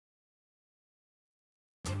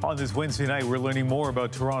On this Wednesday night, we're learning more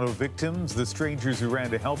about Toronto victims, the strangers who ran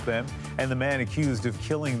to help them, and the man accused of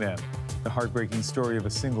killing them. The heartbreaking story of a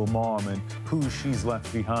single mom and who she's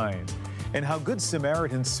left behind. And how Good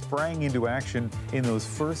Samaritans sprang into action in those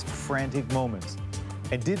first frantic moments.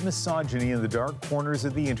 And did misogyny in the dark corners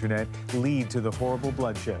of the internet lead to the horrible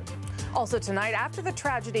bloodshed? Also tonight, after the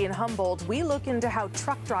tragedy in Humboldt, we look into how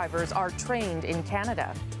truck drivers are trained in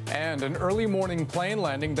Canada. And an early morning plane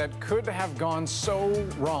landing that could have gone so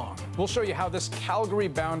wrong. We'll show you how this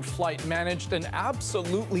Calgary-bound flight managed an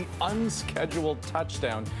absolutely unscheduled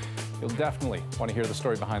touchdown. You'll definitely want to hear the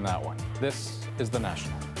story behind that one. This is The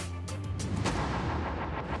National.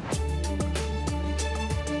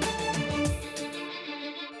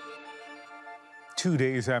 Two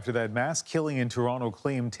days after that mass killing in Toronto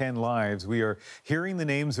claimed 10 lives, we are hearing the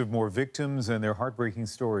names of more victims and their heartbreaking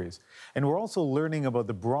stories. And we're also learning about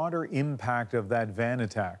the broader impact of that van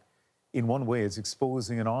attack. In one way, it's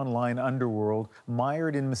exposing an online underworld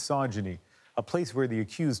mired in misogyny, a place where the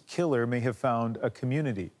accused killer may have found a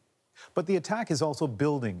community. But the attack is also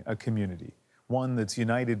building a community, one that's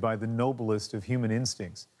united by the noblest of human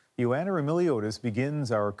instincts. Ioanna Remiliotis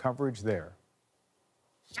begins our coverage there.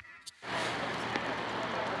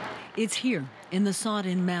 It's here, in the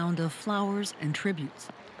sodden mound of flowers and tributes.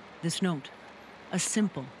 This note, a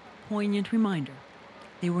simple, poignant reminder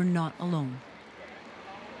they were not alone.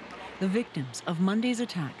 The victims of Monday's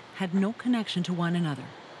attack had no connection to one another.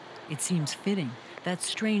 It seems fitting that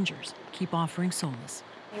strangers keep offering solace.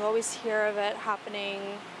 You always hear of it happening,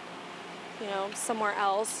 somewhere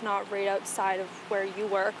else, not right outside of where you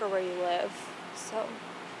work or where you live, so.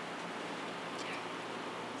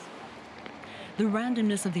 The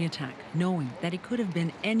randomness of the attack, knowing that it could have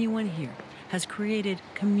been anyone here, has created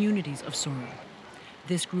communities of sorrow.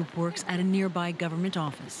 This group works at a nearby government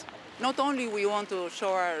office. Not only we want to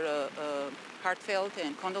show our heartfelt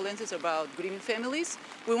and condolences about grieving families,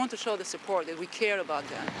 we want to show the support that we care about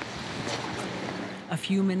them. A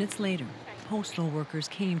few minutes later, postal workers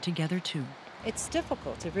came together too. It's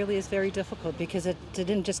difficult. It really is very difficult because it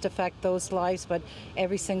didn't just affect those lives, but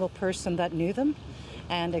every single person that knew them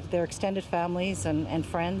and their extended families and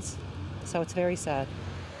friends. So it's very sad.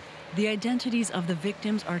 The identities of the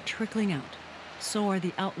victims are trickling out. So are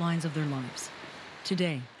the outlines of their lives.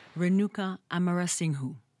 Today, Renuka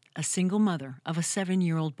Amarasinghe, a single mother of a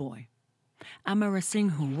 7-year-old boy.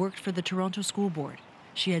 Amarasinghe worked for the Toronto School Board.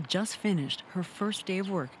 She had just finished her first day of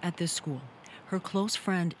work at this school. Her close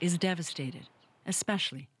friend is devastated,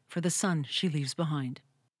 especially for the son she leaves behind.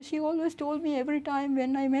 She always told me every time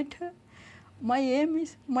when I met her, my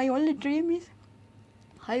my only dream is,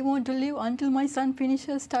 I want to live until my son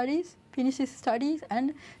finishes studies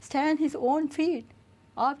and stand his own feet.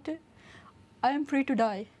 After, I am free to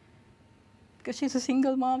die. Because she's a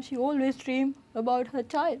single mom, she always dreamed about her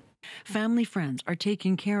child. Family friends are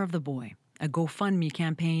taking care of the boy. A GoFundMe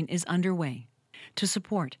campaign is underway to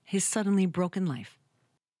support his suddenly broken life.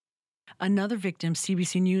 Another victim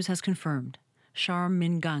CBC News has confirmed, Charm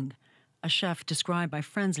Min Gang, a chef described by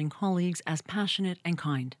friends and colleagues as passionate and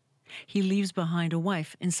kind. He leaves behind a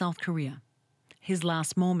wife in South Korea. His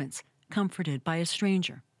last moments comforted by a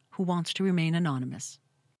stranger who wants to remain anonymous.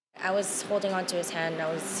 I was holding onto his hand.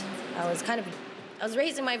 I was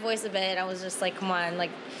raising my voice a bit. I was just like, come on,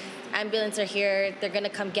 like, ambulance are here. They're gonna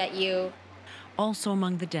come get you. Also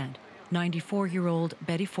among the dead, 94-year-old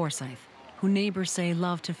Betty Forsyth, who neighbors say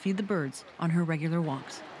loved to feed the birds on her regular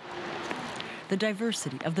walks. The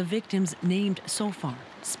diversity of the victims named so far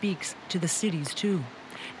speaks to the cities too.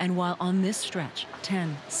 And while on this stretch,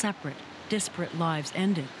 10 separate, disparate lives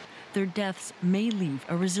ended, their deaths may leave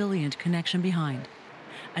a resilient connection behind.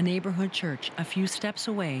 A neighborhood church a few steps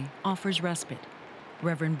away offers respite.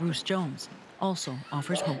 Reverend Bruce Jones also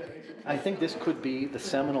offers hope. I think this could be the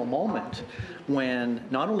seminal moment when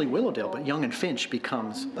not only Willowdale, but Yonge and Finch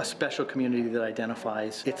becomes a special community that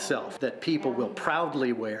identifies itself, that people will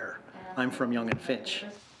proudly wear, I'm from Yonge and Finch.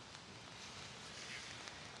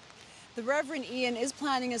 The Reverend Ian is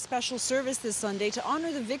planning a special service this Sunday to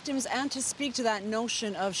honor the victims and to speak to that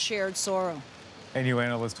notion of shared sorrow. And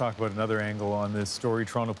Ioanna, let's talk about another angle on this story.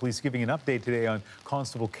 Toronto police giving an update today on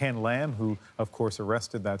Constable Ken Lamb, who, of course,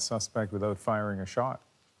 arrested that suspect without firing a shot.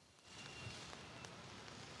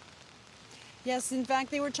 Yes, in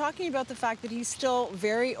fact, they were talking about the fact that he's still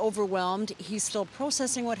very overwhelmed. He's still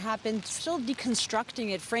processing what happened, still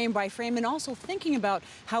deconstructing it frame by frame, and also thinking about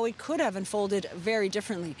how it could have unfolded very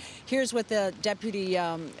differently. Here's what the deputy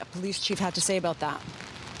police chief had to say about that.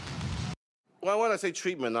 Well, when I say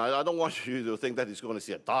treatment, I don't want you to think that he's going to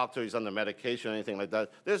see a doctor, he's under medication, or anything like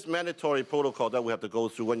that. There's mandatory protocol that we have to go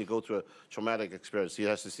through when you go through a traumatic experience. He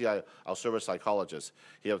has to see our service psychologist.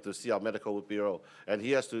 He has to see our medical bureau, and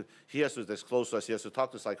he has to disclose to us. He has to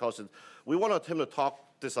talk to psychologists. We want him to talk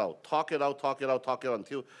this out, talk it out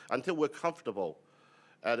until we're comfortable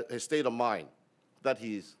at his state of mind that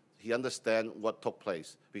he understands what took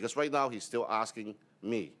place. Because right now he's still asking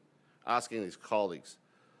me, asking his colleagues,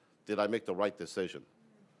 did I make the right decision?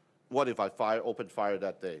 What if I opened fire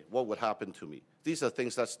that day? What would happen to me? These are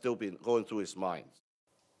things that's still been going through his mind.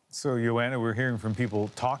 So, Joanna, we're hearing from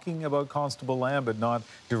people talking about Constable Lamb, but not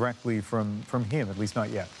directly from him, at least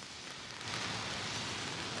not yet.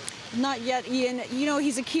 Not yet, Ian. You know,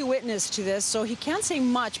 he's a key witness to this, so he can't say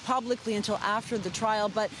much publicly until after the trial,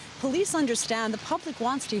 but police understand the public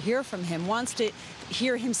wants to hear from him, wants to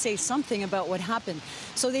hear him say something about what happened.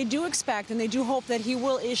 So they do expect and they do hope that he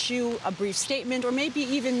will issue a brief statement or maybe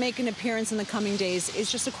even make an appearance in the coming days. It's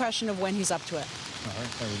just a question of when he's up to it. All right,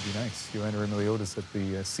 that would be nice. Joanna Remiliotis at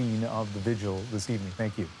the scene of the vigil this evening.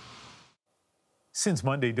 Thank you. Since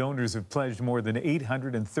Monday, donors have pledged more than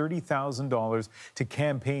 $830,000 to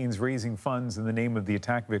campaigns raising funds in the name of the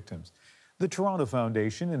attack victims. The Toronto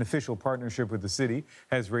Foundation, in official partnership with the city,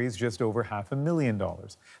 has raised just over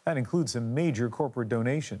 $500,000. That includes some major corporate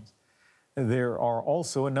donations. There are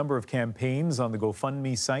also a number of campaigns on the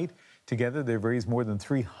GoFundMe site. Together, they've raised more than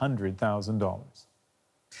 $300,000.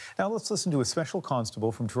 Now let's listen to a special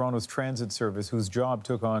constable from Toronto's transit service whose job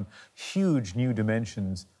took on huge new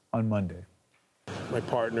dimensions on Monday. My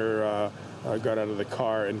partner got out of the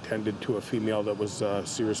car and tended to a female that was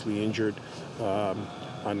seriously injured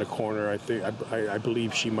on the corner. I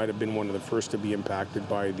believe she might have been one of the first to be impacted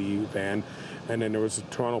by the van. And then there was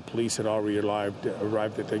Toronto police had already arrived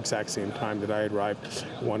at the exact same time that I had arrived.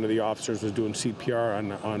 One of the officers was doing CPR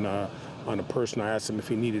on a person. I asked him if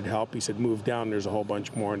he needed help. He said, move down, there's a whole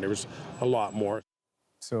bunch more, and there was a lot more.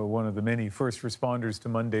 So one of the many first responders to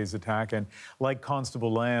Monday's attack, and like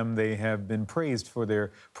Constable Lamb, they have been praised for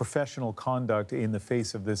their professional conduct in the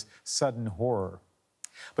face of this sudden horror.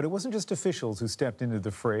 But it wasn't just officials who stepped into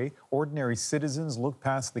the fray. Ordinary citizens looked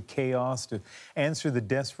past the chaos to answer the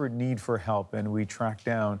desperate need for help, and we tracked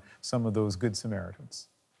down some of those good Samaritans.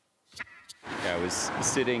 I was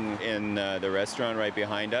sitting in the restaurant right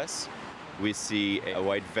behind us. We see a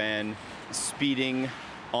white van speeding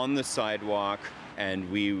on the sidewalk,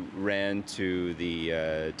 and we ran to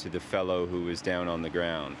the fellow who was down on the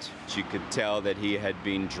ground. You could tell that he had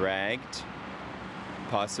been dragged,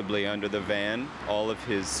 possibly under the van. All of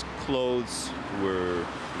his clothes were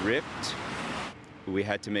ripped. We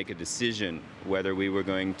had to make a decision whether we were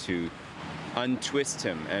going to untwist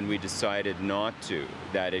him, and we decided not to,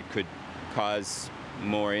 that it could cause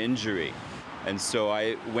more injury. And so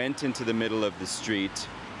I went into the middle of the street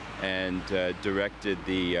and directed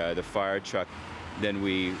the fire truck. Then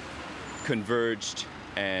we converged,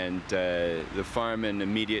 and the firemen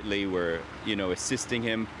immediately were, assisting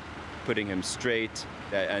him, putting him straight,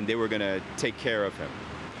 and they were going to take care of him.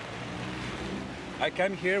 I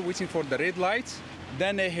came here waiting for the red light.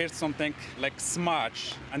 Then I heard something like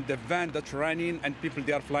smash, and the van that's running, and people,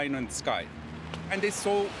 they are flying in the sky. And I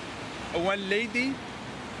saw one lady.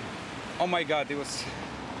 Oh my God,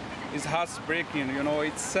 his heart's breaking.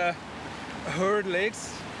 It's her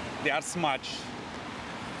legs, they are smashed.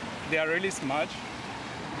 They are really smashed.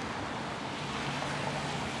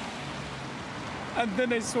 And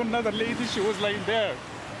then I saw another lady, she was lying there.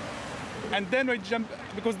 And then I jumped,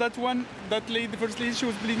 because that lady, first lady, she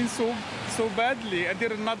was bleeding so badly, and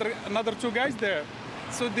there are another two guys there.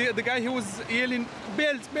 So the guy, he was yelling,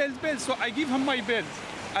 belts, belts, belts. So I give him my belt,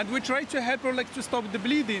 and we try to help her, to stop the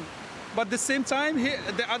bleeding. But at the same time,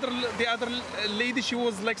 the other lady, she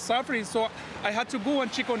was suffering, so I had to go and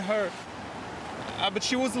check on her. But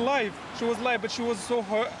she was alive. She was alive, but she was so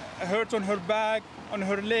hurt on her back, on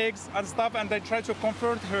her legs and stuff, and I tried to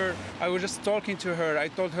comfort her. I was just talking to her. I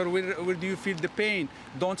told her, where do you feel the pain?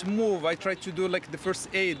 Don't move. I tried to do the first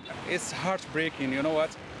aid. It's heartbreaking, you know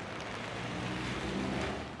what?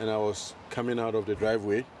 And I was coming out of the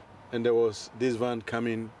driveway, and there was this van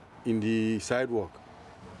coming in the sidewalk.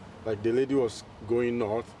 The lady was going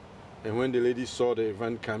north, and when the lady saw the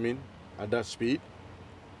van coming at that speed,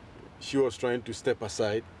 she was trying to step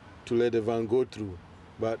aside to let the van go through,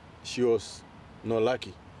 but she was not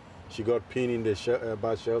lucky. She got pinned in the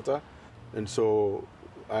bus shelter, and so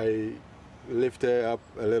I lifted her up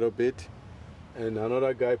a little bit, and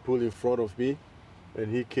another guy pulled in front of me,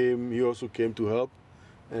 and he also came to help,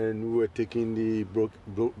 and we were taking the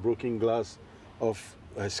broken glass off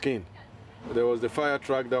her skin. There was the fire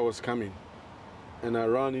truck that was coming, and I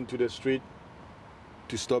ran into the street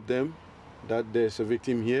to stop them, that there's a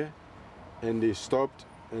victim here, and they stopped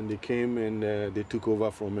and they came and they took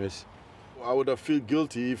over from us. I would have felt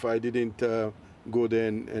guilty if I didn't go there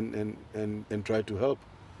and try to help.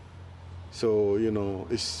 So, you know,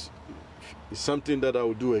 it's something that I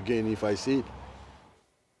would do again if I see it.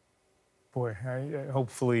 Boy,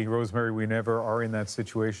 hopefully, Rosemary, we never are in that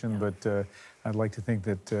situation, but I'd like to think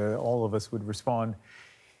that all of us would respond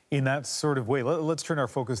in that sort of way. Let's turn our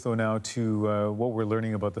focus, though, now to what we're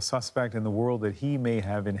learning about the suspect and the world that he may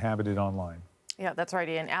have inhabited online. Yeah, that's right,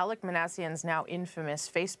 Ian. Alec Manassian's now infamous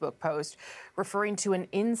Facebook post referring to an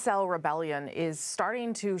incel rebellion is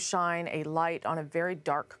starting to shine a light on a very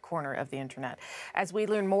dark corner of the internet. As we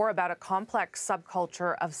learn more about a complex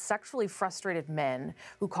subculture of sexually frustrated men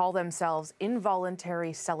who call themselves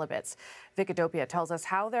involuntary celibates, Vicadopia tells us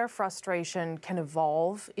how their frustration can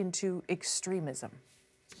evolve into extremism.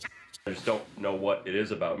 I just don't know what it is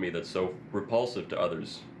about me that's so repulsive to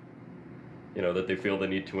others. You know, that they feel the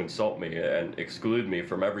need to insult me and exclude me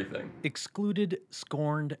from everything. Excluded,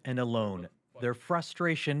 scorned, and alone. Their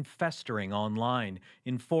frustration festering online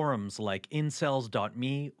in forums like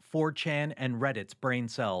incels.me, 4chan, and Reddit's Brain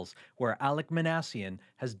Cells, where Alec Manassian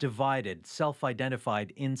has divided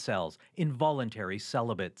self-identified incels, involuntary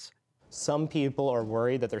celibates. Some people are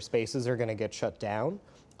worried that their spaces are going to get shut down.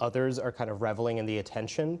 Others are kind of reveling in the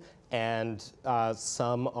attention, and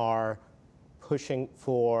some are pushing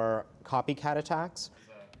for copycat attacks.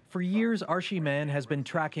 For years, Archie Mann has been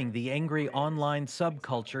tracking the angry online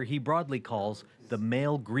subculture he broadly calls the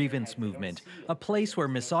male grievance movement, a place where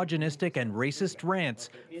misogynistic and racist rants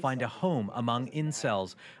find a home among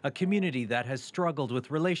incels, a community that has struggled with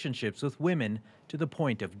relationships with women to the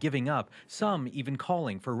point of giving up, some even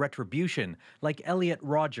calling for retribution, like Elliot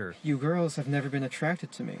Roger. You girls have never been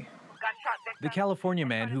attracted to me. The California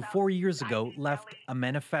man who 4 years ago left a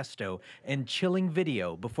manifesto and chilling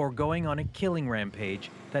video before going on a killing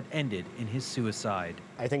rampage that ended in his suicide.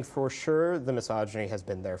 I think for sure the misogyny has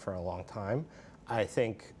been there for a long time. I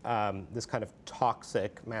think this kind of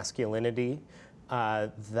toxic masculinity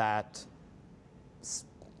that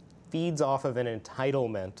feeds off of an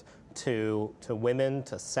entitlement to women,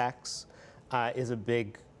 to sex, is a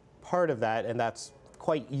big part of that, and that's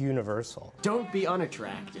quite universal. Don't be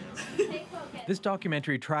unattractive. This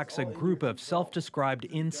documentary tracks a group of self-described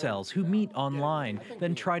incels who meet online,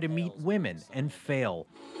 then try to meet women and fail.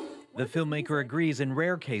 The filmmaker agrees in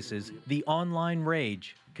rare cases, the online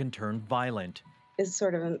rage can turn violent. It's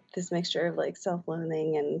sort of this mixture of like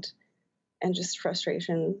self-loathing and just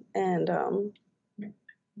frustration. And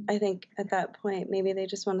I think at that point, maybe they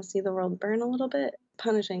just want to see the world burn a little bit,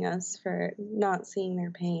 punishing us for not seeing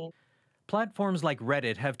their pain. Platforms like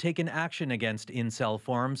Reddit have taken action against incel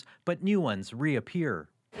forums, but new ones reappear.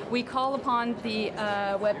 We call upon the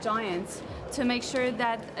web giants to make sure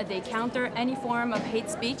that they counter any form of hate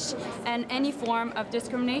speech and any form of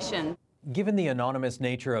discrimination. Given the anonymous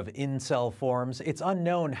nature of incel forums, it's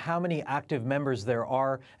unknown how many active members there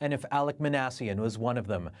are and if Alec Manassian was one of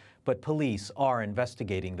them. But police are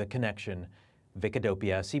investigating the connection.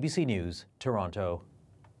 Vicadopia, CBC News, Toronto.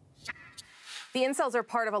 The incels are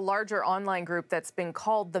part of a larger online group that's been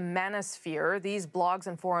called the Manosphere. These blogs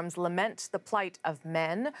and forums lament the plight of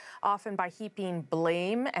men, often by heaping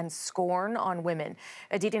blame and scorn on women.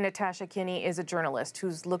 Aditi Natasha Kinney is a journalist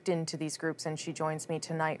who's looked into these groups, and she joins me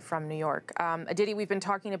tonight from New York. Aditi, we've been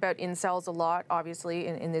talking about incels a lot, obviously,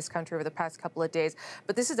 in this country over the past couple of days,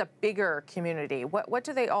 but this is a bigger community. What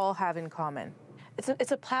do they all have in common?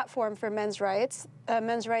 It's a platform for men's rights.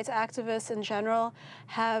 Men's rights activists in general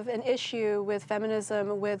have an issue with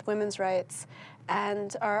feminism, with women's rights,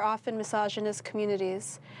 and are often misogynist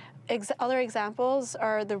communities. Other examples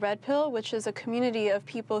are the Red Pill, which is a community of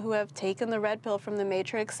people who have taken the Red Pill from the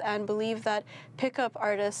Matrix and believe that pickup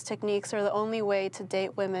artist techniques are the only way to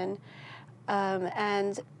date women. On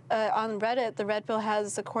Reddit, the Red Pill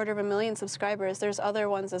has 250,000 subscribers. There's other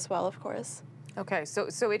ones as well, of course. Okay, so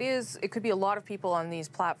it could be a lot of people on these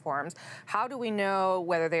platforms. How do we know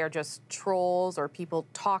whether they are just trolls or people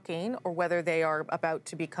talking, or whether they are about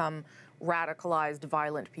to become radicalized,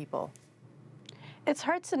 violent people? It's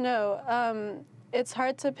hard to know. It's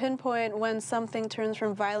hard to pinpoint when something turns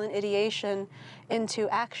from violent ideation into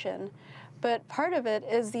action. But part of it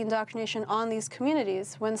is the indoctrination on these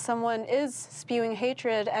communities. When someone is spewing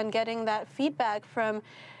hatred and getting that feedback from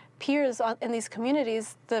peers in these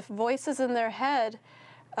communities, the voices in their head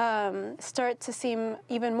start to seem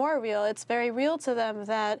even more real. It's very real to them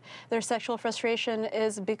that their sexual frustration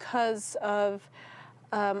is because of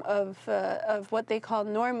what they call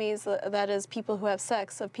normies, that is, people who have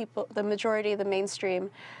sex, of people, the majority, the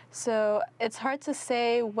mainstream. So it's hard to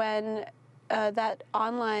say when that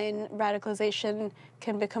online radicalization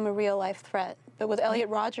can become a real-life threat. But with Elliot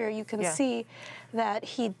Rodger, you can see that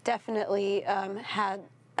he definitely had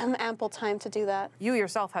ample time to do that. You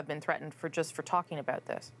yourself have been threatened for talking about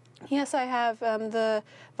this. Yes, I have. The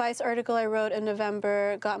Vice article I wrote in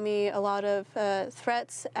November got me a lot of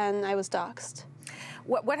threats, and I was doxxed.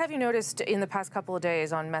 What have you noticed in the past couple of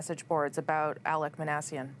days on message boards about Alek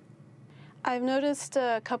Manassian? I've noticed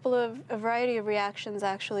a variety of reactions,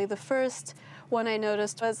 actually. The first one I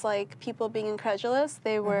noticed was like people being incredulous.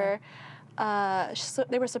 They were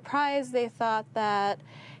surprised. They thought that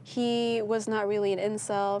he was not really an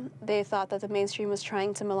incel. They thought that the mainstream was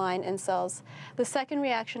trying to malign incels. The second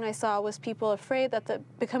reaction I saw was people afraid that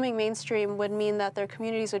becoming mainstream would mean that their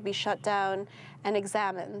communities would be shut down and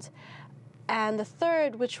examined. And the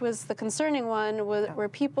third, which was the concerning one, were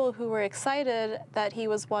people who were excited that he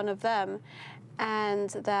was one of them and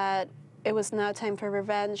that it was now time for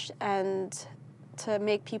revenge and to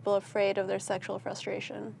make people afraid of their sexual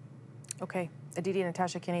frustration. Okay. Aditi and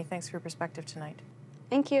Natasha Kinney, thanks for your perspective tonight.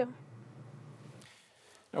 Thank you.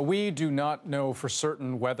 Now, we do not know for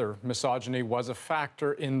certain whether misogyny was a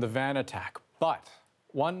factor in the van attack, but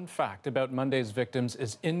one fact about Monday's victims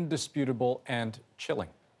is indisputable and chilling.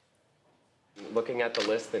 Looking at the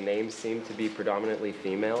list, the names seem to be predominantly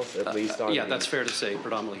females, at least on Yeah, that's fair to say,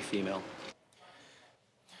 predominantly female.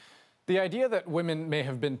 The idea that women may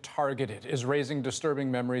have been targeted is raising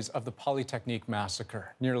disturbing memories of the Polytechnique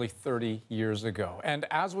massacre nearly 30 years ago. And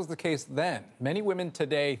as was the case then, many women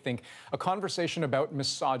today think a conversation about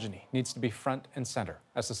misogyny needs to be front and center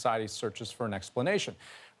as society searches for an explanation.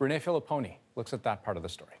 Renee Filipponi looks at that part of the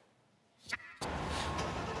story.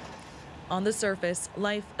 On the surface,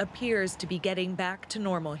 life appears to be getting back to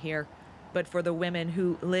normal here. But for the women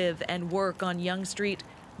who live and work on Yonge Street,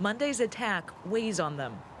 Monday's attack weighs on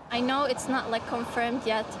them. I know it's not like confirmed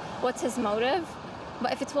yet what's his motive,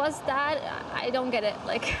 but if it was that, I don't get it.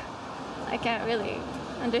 Like, I can't really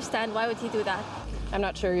understand why would he do that. I'm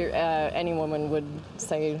not sure any woman would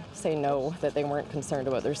say no, that they weren't concerned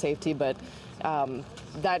about their safety, but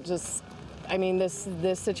that just, I mean, this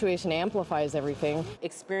situation amplifies everything.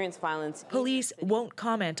 Experience violence. Police won't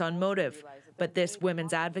comment on motive, but this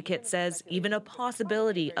women's advocate says even a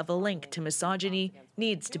possibility of a link to misogyny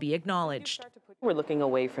needs to be acknowledged. We're looking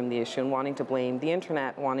away from the issue and wanting to blame the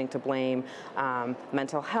internet, wanting to blame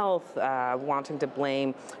mental health, wanting to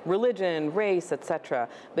blame religion, race, etc.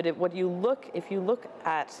 But if you look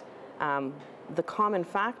at the common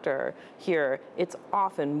factor here, it's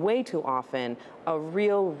often, way too often, a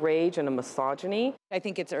real rage and a misogyny. I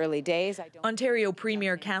think it's early days. Ontario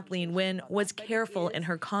Premier Kathleen Wynne was careful in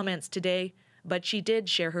her comments today, but she did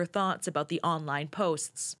share her thoughts about the online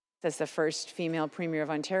posts. As the first female Premier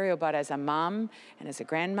of Ontario, but as a mom and as a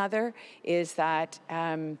grandmother, is that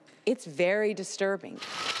it's very disturbing.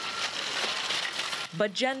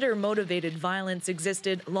 But gender-motivated violence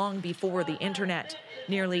existed long before the internet.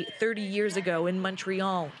 Nearly 30 years ago in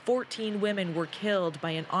Montreal, 14 women were killed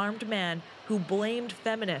by an armed man who blamed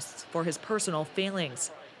feminists for his personal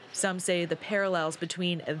failings. Some say the parallels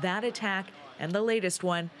between that attack and the latest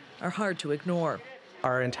one are hard to ignore.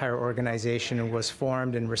 Our entire organization was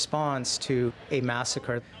formed in response to a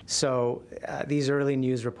massacre. So these early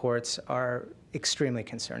news reports are extremely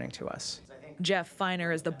concerning to us. Jeff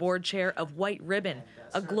Feiner is the board chair of White Ribbon,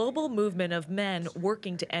 a global movement of men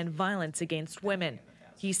working to end violence against women.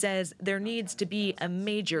 He says there needs to be a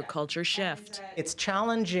major culture shift. It's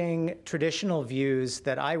challenging traditional views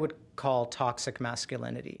that I would call toxic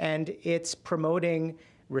masculinity, and it's promoting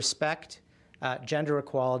respect, gender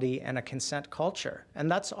equality, and a consent culture.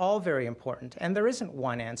 And that's all very important. And there isn't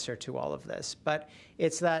one answer to all of this, but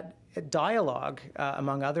it's that dialogue,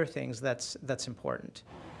 among other things, that's important.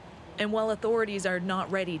 And while authorities are not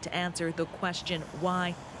ready to answer the question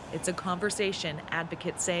why, it's a conversation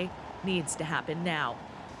advocates say needs to happen now.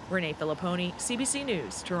 Renee Filipponi, CBC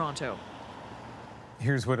News, Toronto.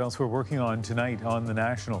 Here's what else we're working on tonight on The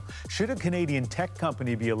National. Should a Canadian tech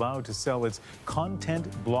company be allowed to sell its content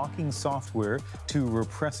blocking software to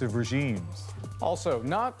repressive regimes? Also,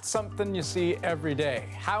 not something you see every day.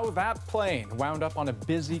 How that plane wound up on a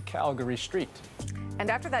busy Calgary street. And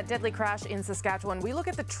after that deadly crash in Saskatchewan, we look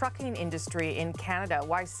at the trucking industry in Canada,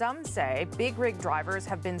 why some say big rig drivers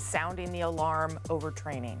have been sounding the alarm over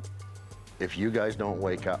training. If you guys don't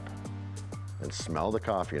wake up and smell the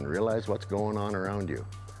coffee and realize what's going on around you,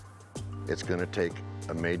 it's going to take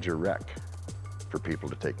a major wreck for people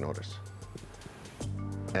to take notice.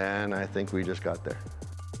 And I think we just got there.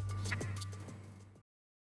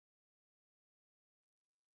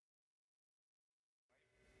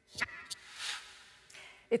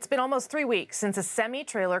 It's been almost 3 weeks since a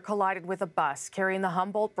semi-trailer collided with a bus carrying the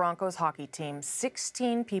Humboldt Broncos hockey team.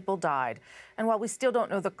 16 people died. And while we still don't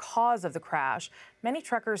know the cause of the crash, many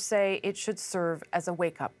truckers say it should serve as a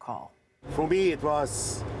wake-up call. For me, it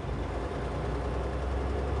was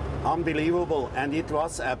unbelievable, and it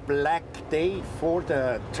was a black day for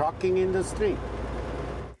the trucking industry.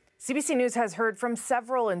 CBC News has heard from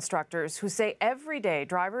several instructors who say every day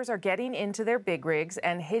drivers are getting into their big rigs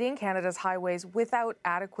and hitting Canada's highways without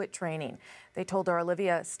adequate training. They told our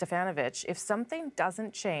Olivia Stefanovic if something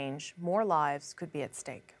doesn't change, more lives could be at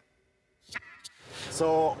stake.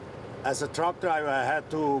 So, as a truck driver, I had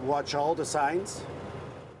to watch all the signs.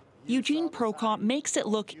 Eugene Prokop makes it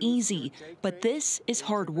look easy, but this is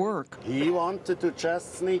hard work. He wanted to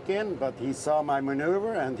just sneak in, but he saw my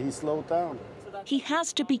maneuver and he slowed down. He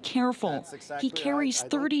has to be careful. He carries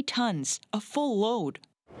 30 tons, a full load.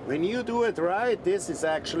 When you do it right, this is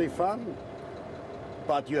actually fun,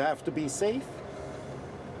 but you have to be safe.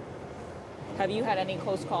 Have you had any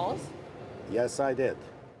close calls? Yes, I did.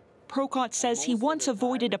 Prokop says he once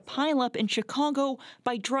avoided a pileup in Chicago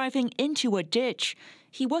by driving into a ditch.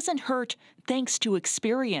 He wasn't hurt thanks to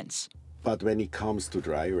experience. But when it comes to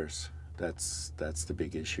drivers, that's the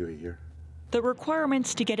big issue here. The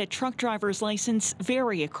requirements to get a truck driver's license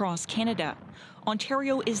vary across Canada.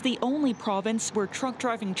 Ontario is the only province where truck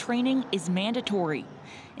driving training is mandatory.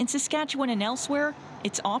 In Saskatchewan and elsewhere,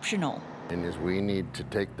 it's optional. And is we need to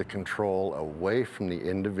take the control away from the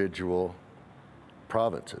individual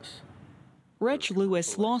provinces. Reg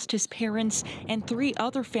Lewis lost his parents and 3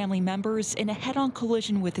 other family members in a head-on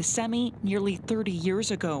collision with a semi nearly 30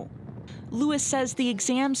 years ago. Lewis says the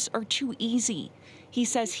exams are too easy. He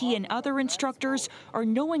says he and other instructors are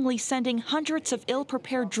knowingly sending hundreds of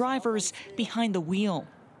ill-prepared drivers behind the wheel.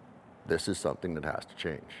 This is something that has to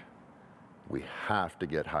change. We have to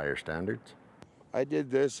get higher standards. I did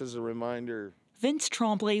this as a reminder. Vince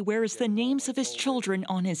Tremblay wears the names of his children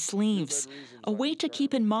on his sleeves, a way to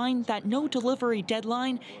keep in mind that no delivery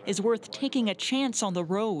deadline is worth taking a chance on the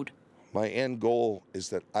road. My end goal is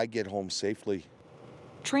that I get home safely.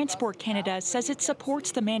 Transport Canada says it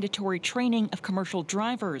supports the mandatory training of commercial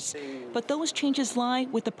drivers, but those changes lie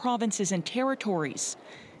with the provinces and territories.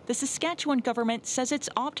 The Saskatchewan government says it's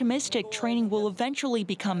optimistic training will eventually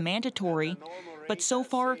become mandatory, but so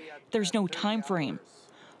far, there's no time frame.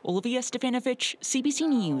 Olivia Stefanovic, CBC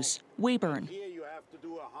News, Weyburn.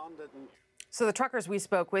 So the truckers we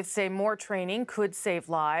spoke with say more training could save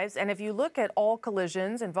lives. And if you look at all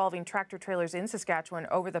collisions involving tractor trailers in Saskatchewan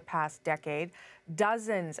over the past decade,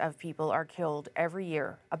 dozens of people are killed every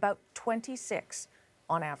year, about 26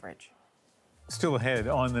 on average. Still ahead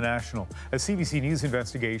on The National, a CBC News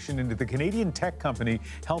investigation into the Canadian tech company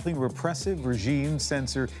helping repressive regimes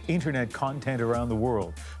censor internet content around the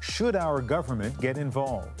world. Should our government get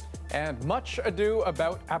involved? And much ado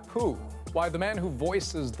about Apu, why the man who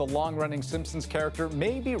voices the long-running Simpsons character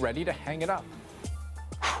may be ready to hang it up.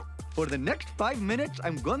 For the next 5 minutes,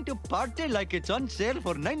 I'm going to party like it's on sale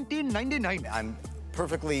for $19.99. I'm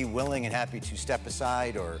perfectly willing and happy to step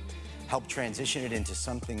aside or help transition it into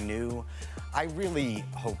something new. I really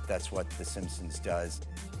hope that's what The Simpsons does.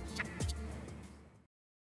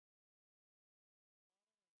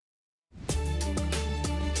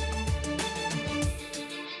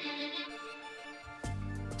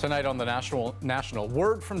 Tonight on The National,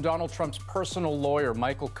 word from Donald Trump's personal lawyer,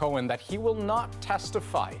 Michael Cohen, that he will not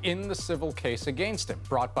testify in the civil case against him,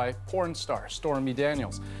 brought by porn star Stormy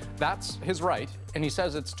Daniels. That's his right, and he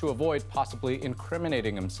says it's to avoid possibly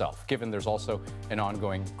incriminating himself, given there's also an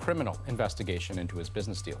ongoing criminal investigation into his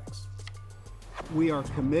business dealings. We are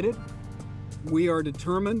committed, we are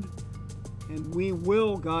determined, and we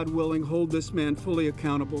will, God willing, hold this man fully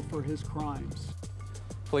accountable for his crimes.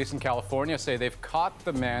 Police in California say they've caught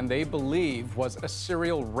the man they believe was a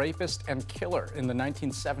serial rapist and killer in the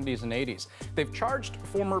 1970s and 80s. They've charged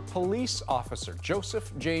former police officer Joseph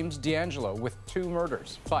James D'Angelo with 2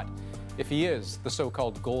 murders. But if he is the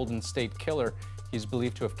so-called Golden State Killer, he's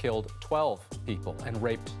believed to have killed 12 people and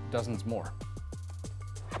raped dozens more.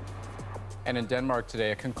 And in Denmark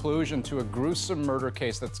today, a conclusion to a gruesome murder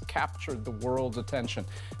case that's captured the world's attention.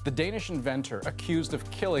 The Danish inventor accused of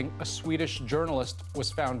killing a Swedish journalist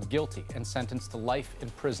was found guilty and sentenced to life in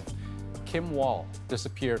prison. Kim Wall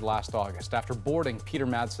disappeared last August after boarding Peter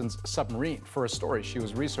Madsen's submarine for a story she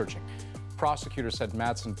was researching. Prosecutors said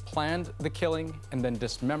Madsen planned the killing and then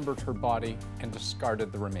dismembered her body and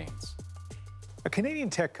discarded the remains. A Canadian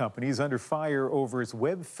tech company is under fire over its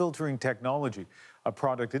web filtering technology, a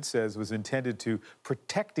product it says was intended to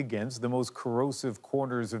protect against the most corrosive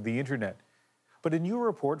corners of the internet. But a new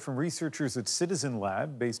report from researchers at Citizen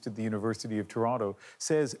Lab, based at the University of Toronto,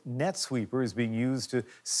 says Netsweeper is being used to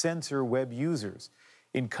censor web users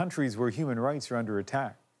in countries where human rights are under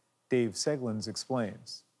attack. Dave Seglins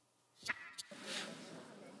explains.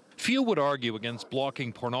 Few would argue against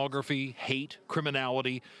blocking pornography, hate,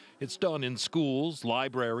 criminality. It's done in schools,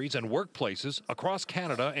 libraries, and workplaces across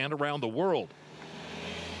Canada and around the world.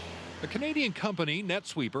 A Canadian company,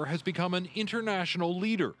 Netsweeper, has become an international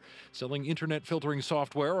leader, selling internet filtering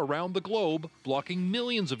software around the globe, blocking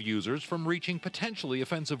millions of users from reaching potentially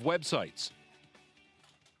offensive websites.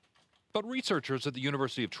 But researchers at the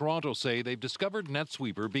University of Toronto say they've discovered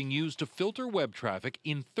Netsweeper being used to filter web traffic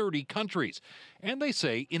in 30 countries. And they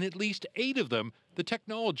say in at least 8 of them, the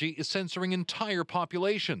technology is censoring entire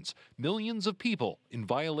populations, millions of people in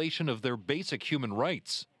violation of their basic human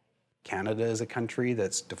rights. Canada is a country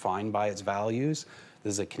that's defined by its values.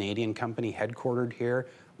 This is a Canadian company headquartered here.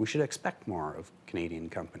 We should expect more of Canadian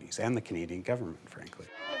companies and the Canadian government, frankly.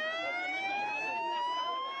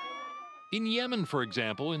 In Yemen, for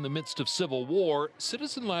example, in the midst of civil war,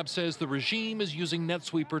 Citizen Lab says the regime is using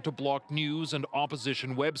Netsweeper to block news and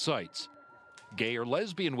opposition websites. Gay or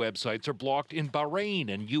lesbian websites are blocked in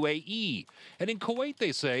Bahrain and UAE. And in Kuwait,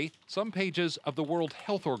 they say, some pages of the World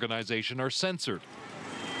Health Organization are censored.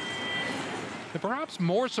 And perhaps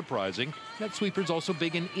more surprising, Netsweeper is also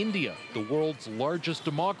big in India, the world's largest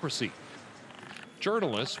democracy.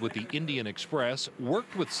 Journalists with the Indian Express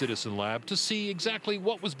worked with Citizen Lab to see exactly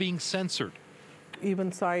what was being censored.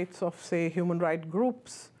 Even sites of, say, human rights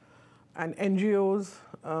groups and NGOs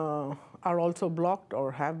are also blocked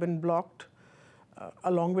or have been blocked,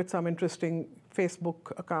 along with some interesting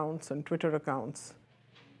Facebook accounts and Twitter accounts.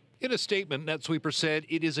 In a statement, Netsweeper said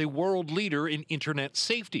it is a world leader in internet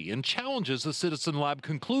safety and challenges the Citizen Lab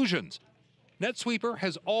conclusions. Netsweeper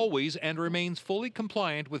has always and remains fully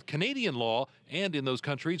compliant with Canadian law and in those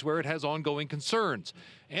countries where it has ongoing concerns.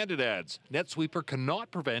 And it adds, Netsweeper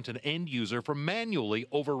cannot prevent an end user from manually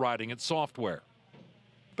overriding its software.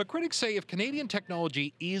 But critics say if Canadian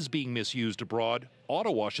technology is being misused abroad,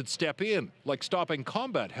 Ottawa should step in, like stopping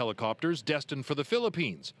combat helicopters destined for the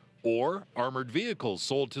Philippines or armored vehicles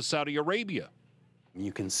sold to Saudi Arabia.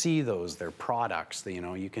 You can see those, they're products,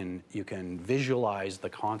 you can visualize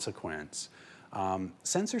the consequence.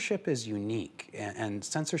 Censorship is unique, and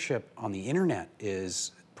censorship on the internet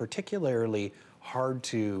is particularly hard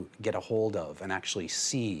to get a hold of and actually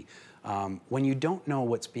see when you don't know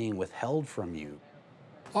what's being withheld from you.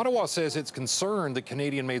 Ottawa says it's concerned that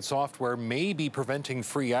Canadian-made software may be preventing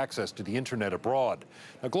free access to the internet abroad.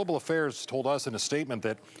 Now, Global Affairs told us in a statement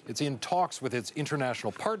that it's in talks with its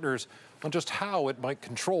international partners on just how it might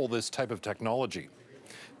control this type of technology.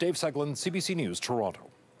 Dave Seglin, CBC News, Toronto.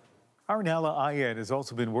 Arnella Ayed has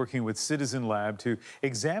also been working with Citizen Lab to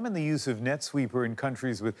examine the use of Netsweeper in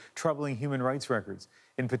countries with troubling human rights records,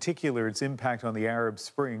 in particular its impact on the Arab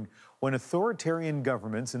Spring, when authoritarian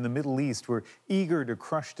governments in the Middle East were eager to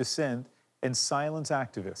crush dissent and silence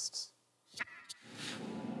activists.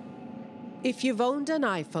 If you've owned an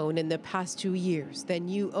iPhone in the past 2 years, then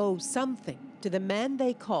you owe something to the man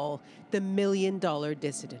they call the $1 Million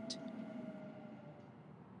Dissident.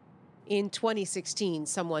 In 2016,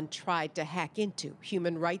 someone tried to hack into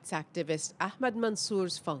human rights activist Ahmed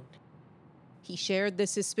Mansour's phone. He shared the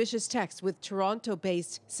suspicious text with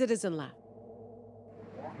Toronto-based Citizen Lab.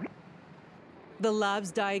 The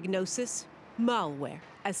lab's diagnosis? Malware,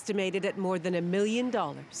 estimated at more than $1 million,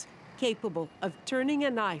 capable of turning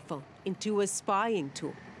an iPhone into a spying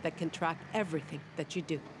tool that can track everything that you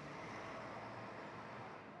do.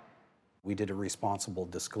 We did a responsible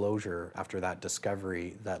disclosure after that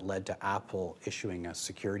discovery that led to Apple issuing a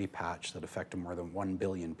security patch that affected more than 1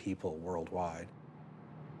 billion people worldwide.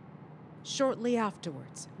 Shortly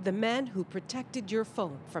afterwards, the man who protected your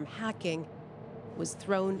phone from hacking was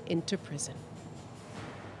thrown into prison.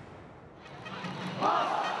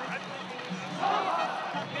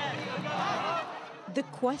 The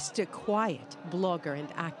quest to quiet blogger and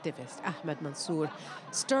activist Ahmed Mansour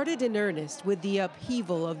started in earnest with the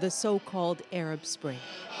upheaval of the so-called Arab Spring.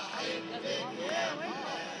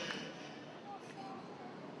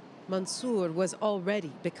 Mansour was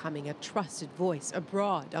already becoming a trusted voice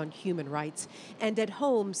abroad on human rights, and at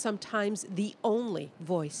home sometimes the only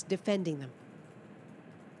voice defending them.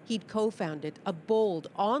 He'd co-founded a bold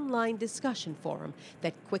online discussion forum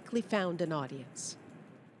that quickly found an audience.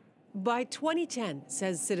 By 2010,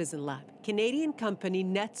 says Citizen Lab, Canadian company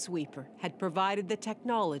Netsweeper had provided the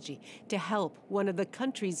technology to help one of the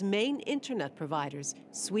country's main internet providers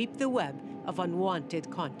sweep the web of unwanted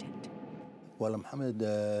content.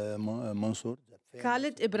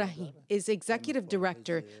 Khalid Ibrahim is executive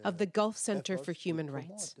director of the Gulf Center for Human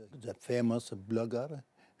Rights. The famous blogger,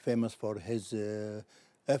 famous for his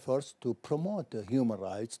efforts to promote human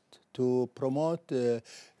rights, to promote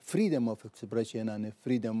freedom of expression and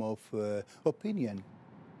freedom of opinion.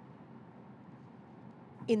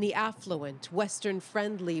 In the affluent,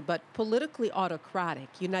 Western-friendly but politically autocratic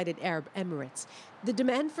United Arab Emirates, the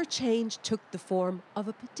demand for change took the form of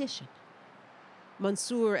a petition.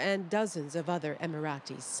 Mansour and dozens of other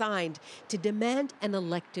Emiratis signed to demand an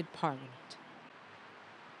elected parliament.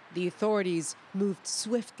 The authorities moved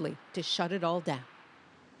swiftly to shut it all down.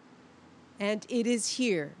 And it is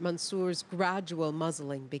here Mansour's gradual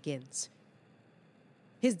muzzling begins.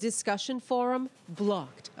 His discussion forum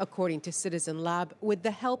blocked, according to Citizen Lab, with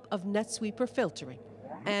the help of Netsweeper filtering.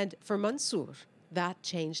 And for Mansour, that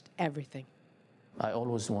changed everything. I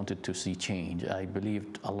always wanted to see change. I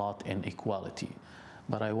believed a lot in equality,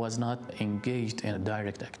 but I was not engaged in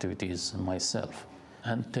direct activities myself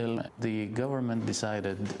until the government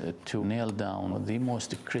decided to nail down the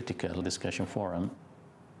most critical discussion forum.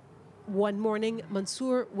 One morning,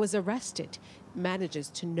 Mansour was arrested, manages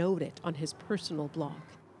to note it on his personal blog.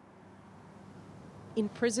 In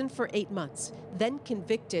prison for 8 months, then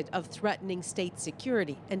convicted of threatening state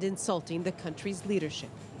security and insulting the country's leadership.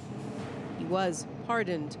 He was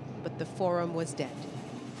pardoned, but the forum was dead.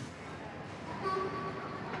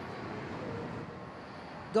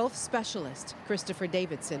 Gulf specialist Christopher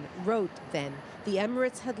Davidson wrote then the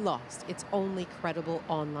Emirates had lost its only credible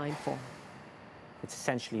online forum. It's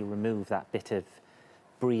essentially removed that bit of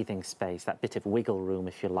breathing space, that bit of wiggle room,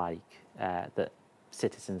 if you like, that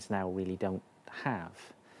citizens now really don't have.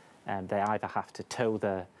 They either have to toe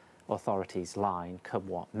the authorities' line, come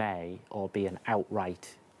what may, or be an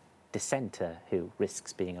outright dissenter who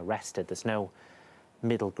risks being arrested. There's no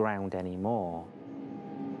middle ground anymore.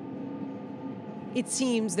 It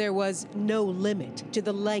seems there was no limit to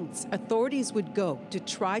the lengths authorities would go to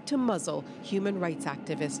try to muzzle human rights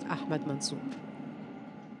activist Ahmed Mansour.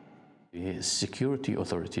 The security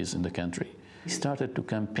authorities in the country started to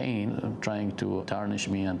campaign trying to tarnish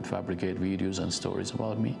me and fabricate videos and stories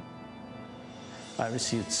about me. I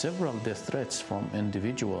received several death threats from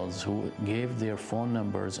individuals who gave their phone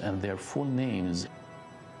numbers and their full names.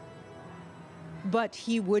 But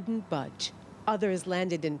he wouldn't budge. Others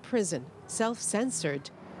landed in prison,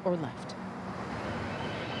 self-censored, or left.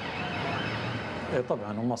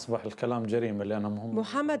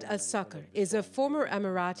 Mohammed Al-Sakr is a former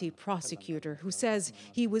Emirati prosecutor who says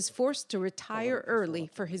he was forced to retire early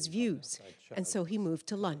for his views, and so he moved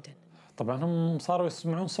to London.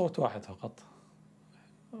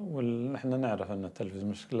 ونحن نعرف أن التلفزيون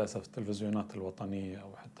مش للأسف التلفزيونات الوطنية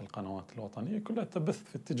أو حتى القنوات الوطنية كلها تبث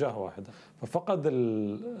في اتجاه واحد ففقد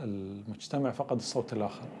المجتمع فقد الصوت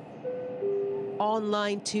الآخر.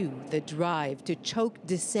 Online too, the drive to choke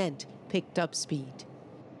dissent picked up speed.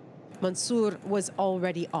 Mansour was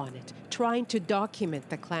already on it, trying to document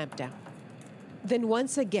the clampdown. Then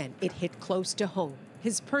once again, it hit close to home.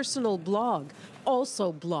 His personal blog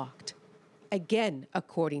also blocked. Again,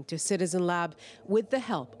 according to Citizen Lab, with the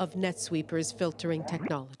help of Netsweeper's filtering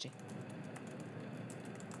technology.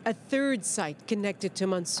 A third site connected to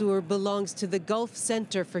Mansour belongs to the Gulf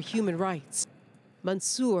Center for Human Rights.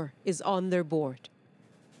 Mansour is on their board.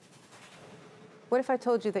 What if I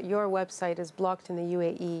told you that your website is blocked in the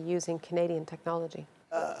UAE using Canadian technology?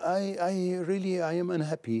 I am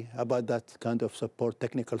unhappy about that kind of support,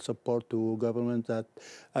 technical support to governments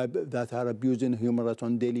that are abusing human rights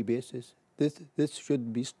on a daily basis. This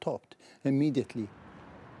should be stopped immediately.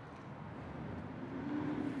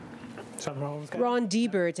 Ron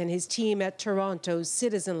Diebert and his team at Toronto's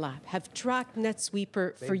Citizen Lab have tracked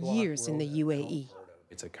Netsweeper for years in the UAE.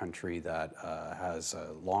 It's a country that has a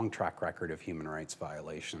long track record of human rights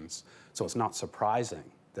violations, so it's not surprising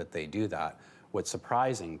that they do that. What's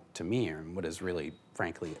surprising to me, and what is really,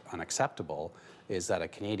 frankly, unacceptable, is that a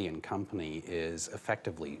Canadian company is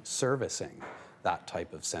effectively servicing that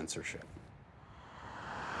type of censorship.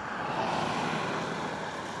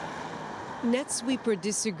 Netsweeper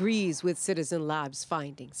disagrees with Citizen Lab's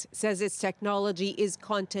findings, says its technology is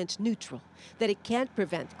content neutral, that it can't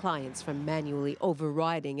prevent clients from manually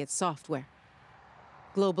overriding its software.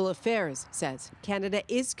 Global Affairs says Canada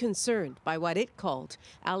is concerned by what it called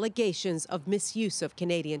allegations of misuse of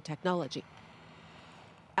Canadian technology.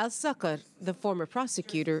 Al-Sakr, the former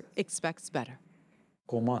prosecutor, expects better.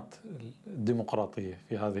 الحكومات الديمقراطية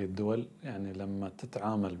في هذه الدول يعني لما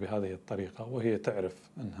تتعامل بهذه الطريقة وهي تعرف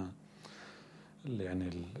أنها يعني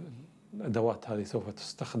الأدوات هذه سوف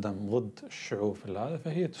تستخدم ضد الشعوب في هذا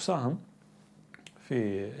فهي تساهم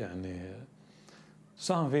في يعني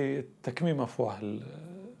ساهم في تكميم أفواه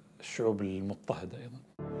الشعوب المضطهدة أيضا.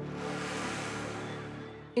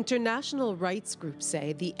 International rights groups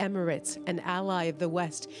say the Emirates, an ally of the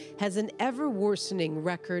West, has an ever-worsening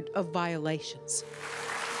record of violations.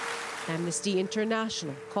 Amnesty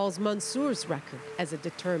International calls Mansour's record as a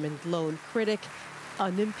determined lone critic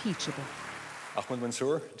unimpeachable. Ahmed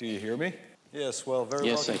Mansour, do you hear me? Yes, well, very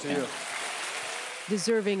welcome to you.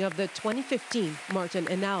 Deserving of the 2015 Martin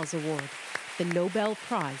Ennals Award, the Nobel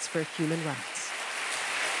Prize for Human Rights.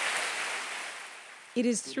 It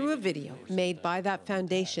is through a video made by that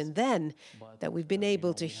foundation then that we've been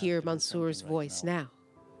able to hear Mansour's voice now.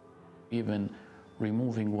 Even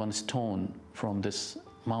removing one stone from this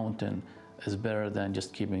mountain is better than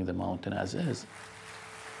just keeping the mountain as is.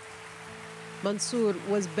 Mansour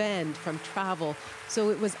was banned from travel,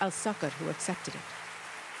 so it was Al-Sakr who accepted it.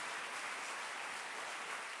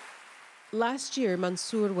 Last year,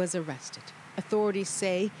 Mansour was arrested. Authorities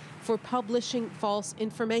say for publishing false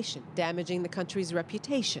information, damaging the country's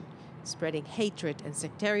reputation, spreading hatred and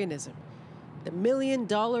sectarianism. The $1 million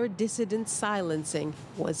dissident silencing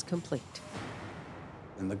was complete.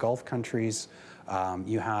 In the Gulf countries,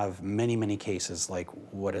 you have many, many cases like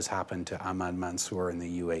what has happened to Ahmad Mansour in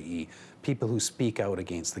the UAE, people who speak out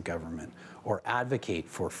against the government or advocate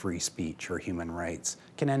for free speech or human rights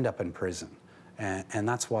can end up in prison. And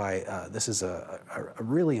that's why this is a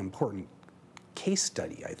really important case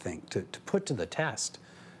study, I think, to put to the test.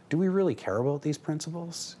 Do we really care about these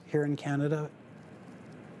principles here in Canada?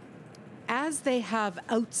 As they have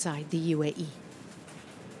outside the UAE.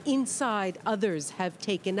 Inside, others have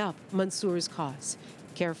taken up Mansour's cause,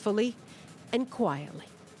 carefully and quietly.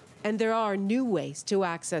 And there are new ways to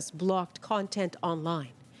access blocked content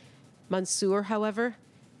online. Mansour, however,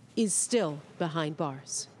 is still behind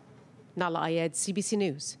bars. Nala Ayed, CBC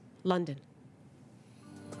News, London.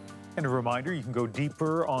 And a reminder, you can go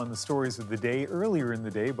deeper on the stories of the day earlier in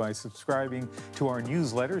the day by subscribing to our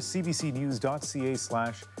newsletter,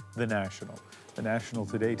 cbcnews.ca/The National. The National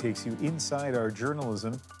today takes you inside our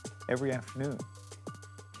journalism every afternoon.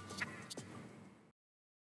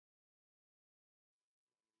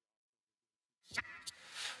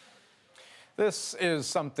 This is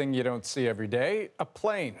something you don't see every day. A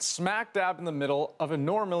plane smack dab in the middle of a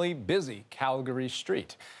normally busy Calgary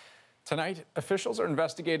street. Tonight, officials are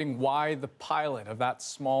investigating why the pilot of that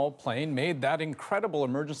small plane made that incredible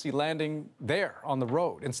emergency landing there on the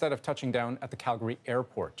road instead of touching down at the Calgary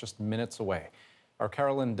airport just minutes away. Our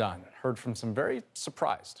Carolyn Dunn heard from some very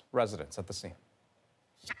surprised residents at the scene.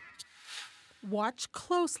 Watch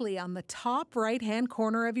closely on the top right-hand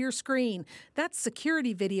corner of your screen. That's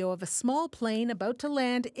security video of a small plane about to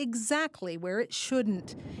land exactly where it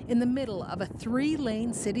shouldn't, in the middle of a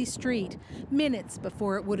 3-lane city street, minutes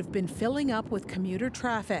before it would have been filling up with commuter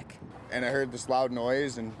traffic. And I heard this loud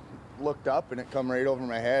noise and looked up and it come right over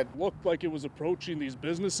my head. Looked like it was approaching these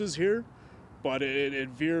businesses here, but it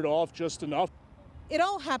veered off just enough. It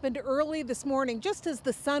all happened early this morning, just as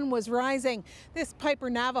the sun was rising. This Piper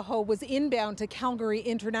Navajo was inbound to Calgary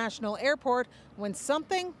International Airport when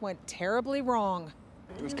something went terribly wrong.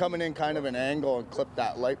 It was coming in kind of an angle and clipped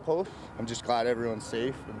that light post. I'm just glad everyone's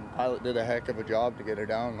safe, and the pilot did a heck of a job to get her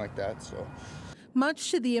down like that. So,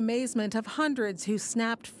 much to the amazement of hundreds who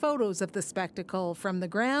snapped photos of the spectacle from the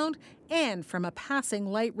ground and from a passing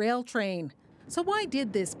light rail train. So why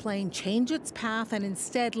did this plane change its path and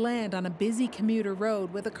instead land on a busy commuter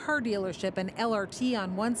road with a car dealership and LRT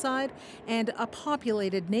on one side and a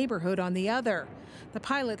populated neighborhood on the other? The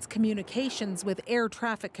pilot's communications with air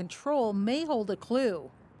traffic control may hold a clue.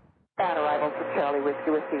 On arrival to Charlie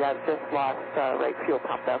Whiskey, I've just lost right fuel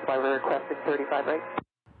pump. That's why we're requesting 35 right.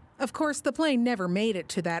 Of course, the plane never made it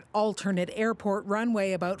to that alternate airport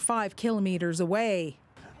runway about 5 kilometers away.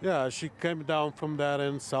 Yeah, she came down from that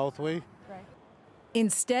end southway.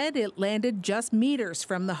 Instead, it landed just meters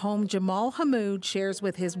from the home Jamal Hamoud shares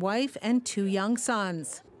with his wife and 2 young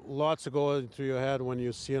sons. Lots of going through your head when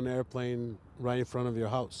you see an airplane right in front of your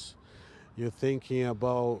house. You're thinking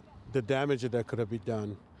about the damage that could have been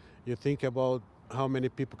done. You think about how many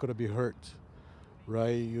people could have been hurt,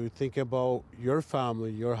 right? You think about your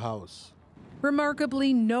family, your house.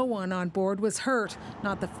 Remarkably, no one on board was hurt.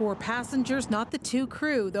 Not the 4 passengers, not the 2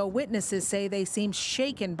 crew, though witnesses say they seemed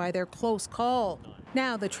shaken by their close call.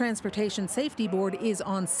 Now the Transportation Safety Board is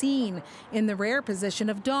on scene, in the rare position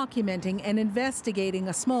of documenting and investigating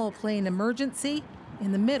a small plane emergency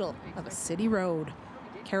in the middle of a city road.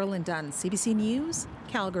 Carolyn Dunn, CBC News,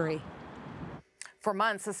 Calgary. For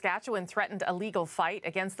months, Saskatchewan threatened a legal fight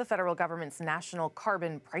against the federal government's national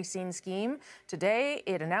carbon pricing scheme. Today,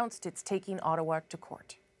 it announced it's taking Ottawa to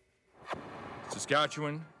court.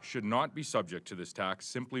 Saskatchewan should not be subject to this tax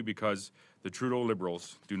simply because the Trudeau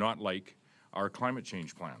Liberals do not like our climate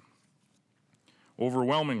change plan.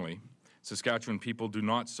 Overwhelmingly, Saskatchewan people do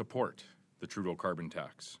not support the Trudeau carbon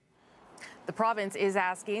tax. The province is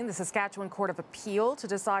asking the Saskatchewan Court of Appeal to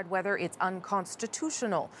decide whether it's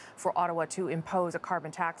unconstitutional for Ottawa to impose a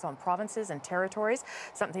carbon tax on provinces and territories,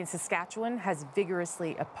 something Saskatchewan has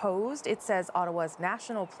vigorously opposed. It says Ottawa's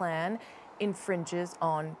national plan infringes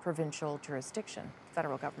on provincial jurisdiction. The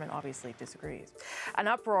federal government obviously disagrees. An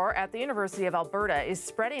uproar at the University of Alberta is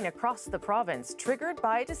spreading across the province, triggered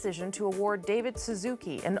by a decision to award David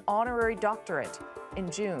Suzuki an honorary doctorate in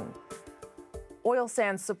June. Oil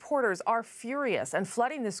sands supporters are furious and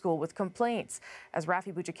flooding the school with complaints. As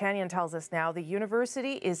Rafi Bouchikanian tells us now, the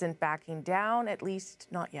university isn't backing down, at least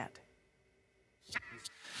not yet.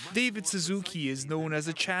 David Suzuki is known as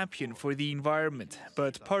a champion for the environment,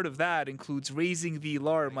 but part of that includes raising the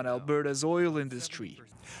alarm on Alberta's oil industry.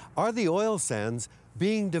 Are the oil sands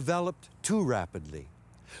being developed too rapidly?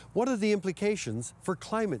 What are the implications for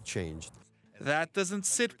climate change? That doesn't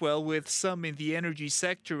sit well with some in the energy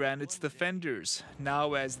sector and its defenders.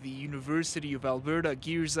 Now, as the University of Alberta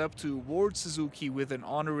gears up to award Suzuki with an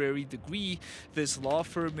honorary degree, this law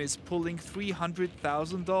firm is pulling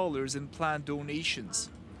 $300,000 in planned donations.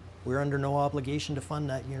 We're under no obligation to fund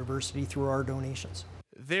that university through our donations.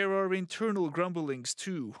 There are internal grumblings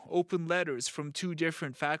too, open letters from two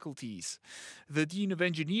different faculties. The Dean of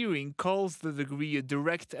Engineering calls the degree a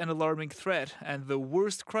direct and alarming threat, and the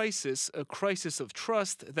worst crisis, a crisis of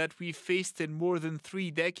trust that we've faced in more than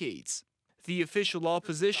 3 decades. The official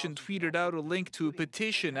opposition tweeted out a link to a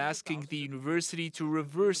petition asking the university to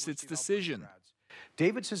reverse its decision.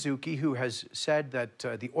 David Suzuki, who has said that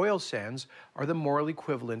the oil sands are the moral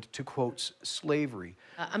equivalent to, quotes, slavery.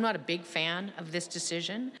 I'm not a big fan of this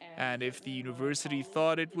decision. And if the university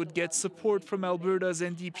thought it would get support from Alberta's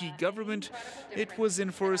NDP government, it was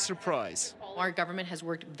in for a surprise. Our government has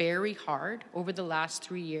worked very hard over the last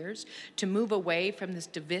 3 years to move away from this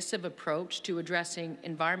divisive approach to addressing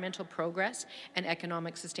environmental progress and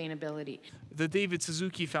economic sustainability. The David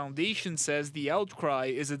Suzuki Foundation says the outcry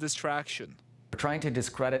is a distraction. We're trying to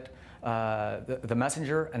discredit the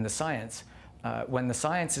messenger and the science when the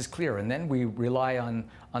science is clear, and then we rely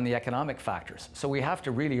on the economic factors. So we have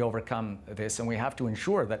to really overcome this, and we have to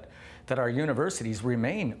ensure that our universities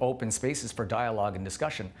remain open spaces for dialogue and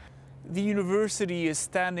discussion. The university is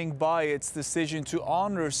standing by its decision to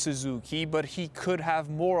honor Suzuki, but he could have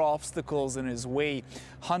more obstacles in his way.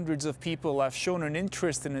 Hundreds of people have shown an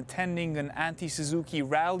interest in attending an anti-Suzuki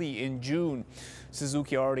rally in June.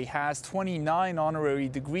 Suzuki already has 29 honorary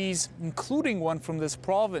degrees, including one from this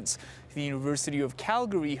province. The University of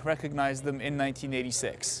Calgary recognized them in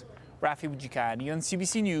 1986. Rafi Bouchikanian,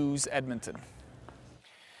 CBC News, Edmonton.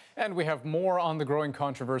 And we have more on the growing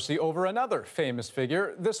controversy over another famous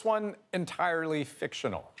figure, this one entirely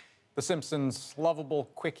fictional. The Simpsons'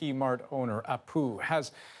 lovable Quickie Mart owner, Apu,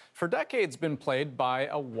 has for decades been played by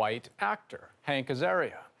a white actor, Hank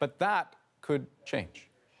Azaria. But that could change.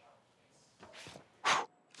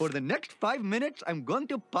 For the next 5 minutes, I'm going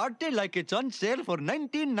to party like it's on sale for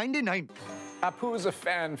 $19.99. Apu is a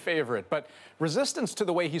fan favorite, but resistance to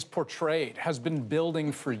the way he's portrayed has been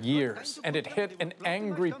building for years, and it hit an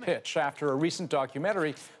angry pitch after a recent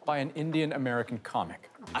documentary by an Indian-American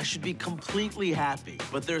comic. I should be completely happy,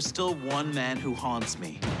 but there's still one man who haunts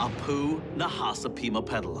me, Apu Nahasapima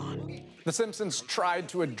Pedalon. The Simpsons tried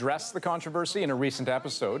to address the controversy in a recent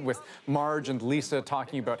episode, with Marge and Lisa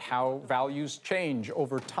talking about how values change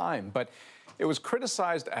over time, but it was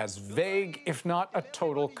criticized as vague, if not a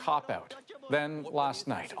total cop-out. Then, last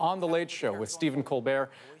night, on The Late Show with Stephen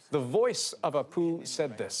Colbert, the voice of Apu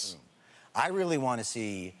said this. I really want to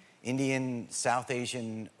see Indian, South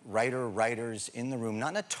Asian writers in the room,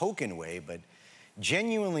 not in a token way, but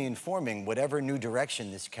genuinely informing whatever new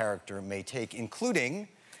direction this character may take, including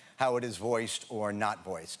how it is voiced or not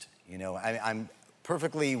voiced. You know, I'm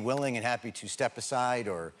perfectly willing and happy to step aside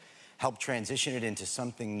or help transition it into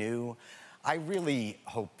something new. I really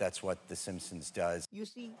hope that's what The Simpsons does.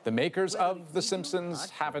 The makers of The Simpsons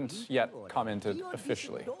haven't yet commented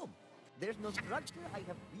officially. There's no structure I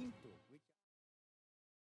have been to.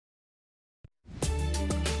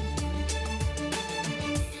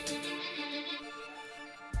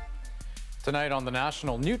 Tonight on The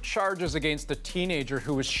National, new charges against a teenager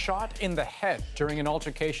who was shot in the head during an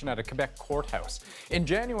altercation at a Quebec courthouse. In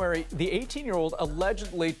January, the 18-year-old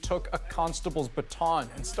allegedly took a constable's baton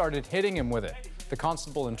and started hitting him with it. The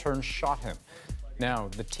constable in turn shot him. Now,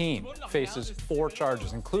 the teen faces 4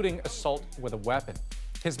 charges, including assault with a weapon.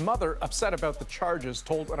 His mother, upset about the charges,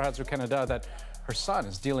 told Radio Canada that her son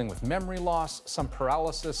is dealing with memory loss, some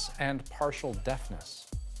paralysis, and partial deafness.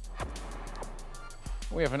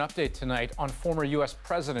 We have an update tonight on former U.S.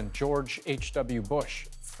 President George H.W. Bush.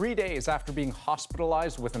 3 days after being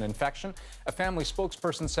hospitalized with an infection, a family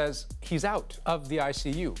spokesperson says he's out of the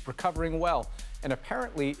ICU, recovering well, and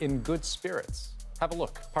apparently in good spirits. Have a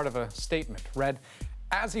look. Part of a statement read,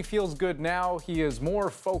 "As he feels good now, he is more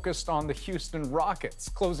focused on the Houston Rockets,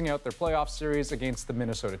 closing out their playoff series against the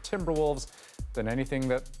Minnesota Timberwolves than anything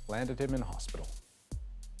that landed him in hospital."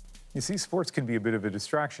 You see, sports can be a bit of a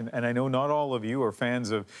distraction, and I know not all of you are fans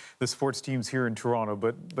of the sports teams here in Toronto,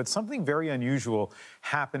 but something very unusual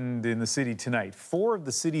happened in the city tonight. 4 of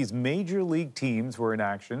the city's major league teams were in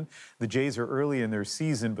action. The Jays are early in their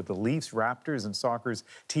season, but the Leafs, Raptors, and soccer's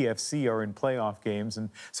TFC are in playoff games. And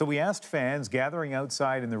so we asked fans gathering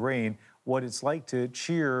outside in the rain what it's like to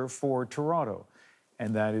cheer for Toronto.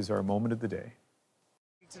 And that is our moment of the day.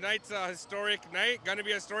 Tonight's a historic night, gonna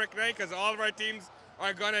be a historic night because all of our teams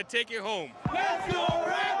are gonna take it home. Let's go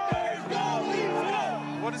Raptors, go Leafs,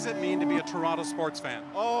 go! What does it mean to be a Toronto sports fan?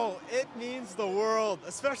 Oh, it means the world,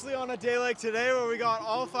 especially on a day like today where we got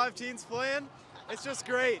all 5 teams playing. It's just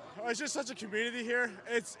great. It's just such a community here.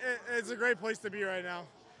 It's a great place to be right now.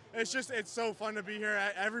 It's so fun to be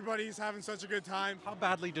here. Everybody's having such a good time. How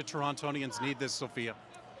badly do Torontonians need this, Sophia?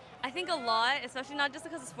 I think a lot, especially not just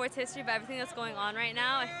because of sports history, but everything that's going on right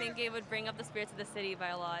now. I think it would bring up the spirits of the city by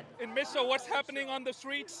a lot. In midst of what's happening on the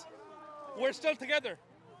streets, we're still together.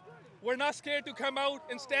 We're not scared to come out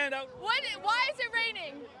and stand out. Why is it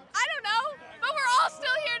raining? I don't know, but we're all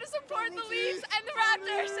still here to support the Leafs and the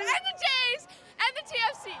Raptors and the Jays and the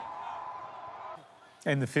TFC.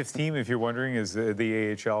 And the 5th team, if you're wondering, is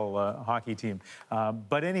the AHL hockey team.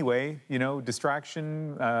 But anyway, you know,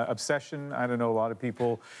 distraction, obsession, I don't know, a lot of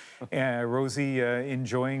people. Rosie,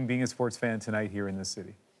 enjoying being a sports fan tonight here in the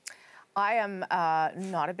city. I am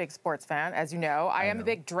not a big sports fan, as you know. I am a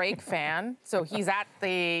big Drake fan, so he's at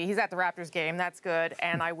the Raptors game. That's good,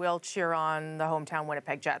 and I will cheer on the hometown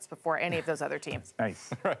Winnipeg Jets before any of those other teams. Nice.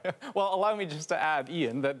 Well, allow me just to add,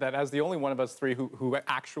 Ian, that as the only one of us 3 who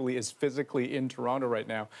actually is physically in Toronto right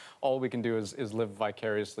now, all we can do is live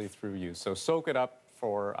vicariously through you. So soak it up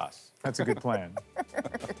for us. That's a good plan.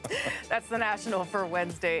 That's the National for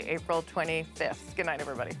Wednesday, April 25th. Good night,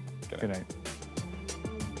 everybody. Good night.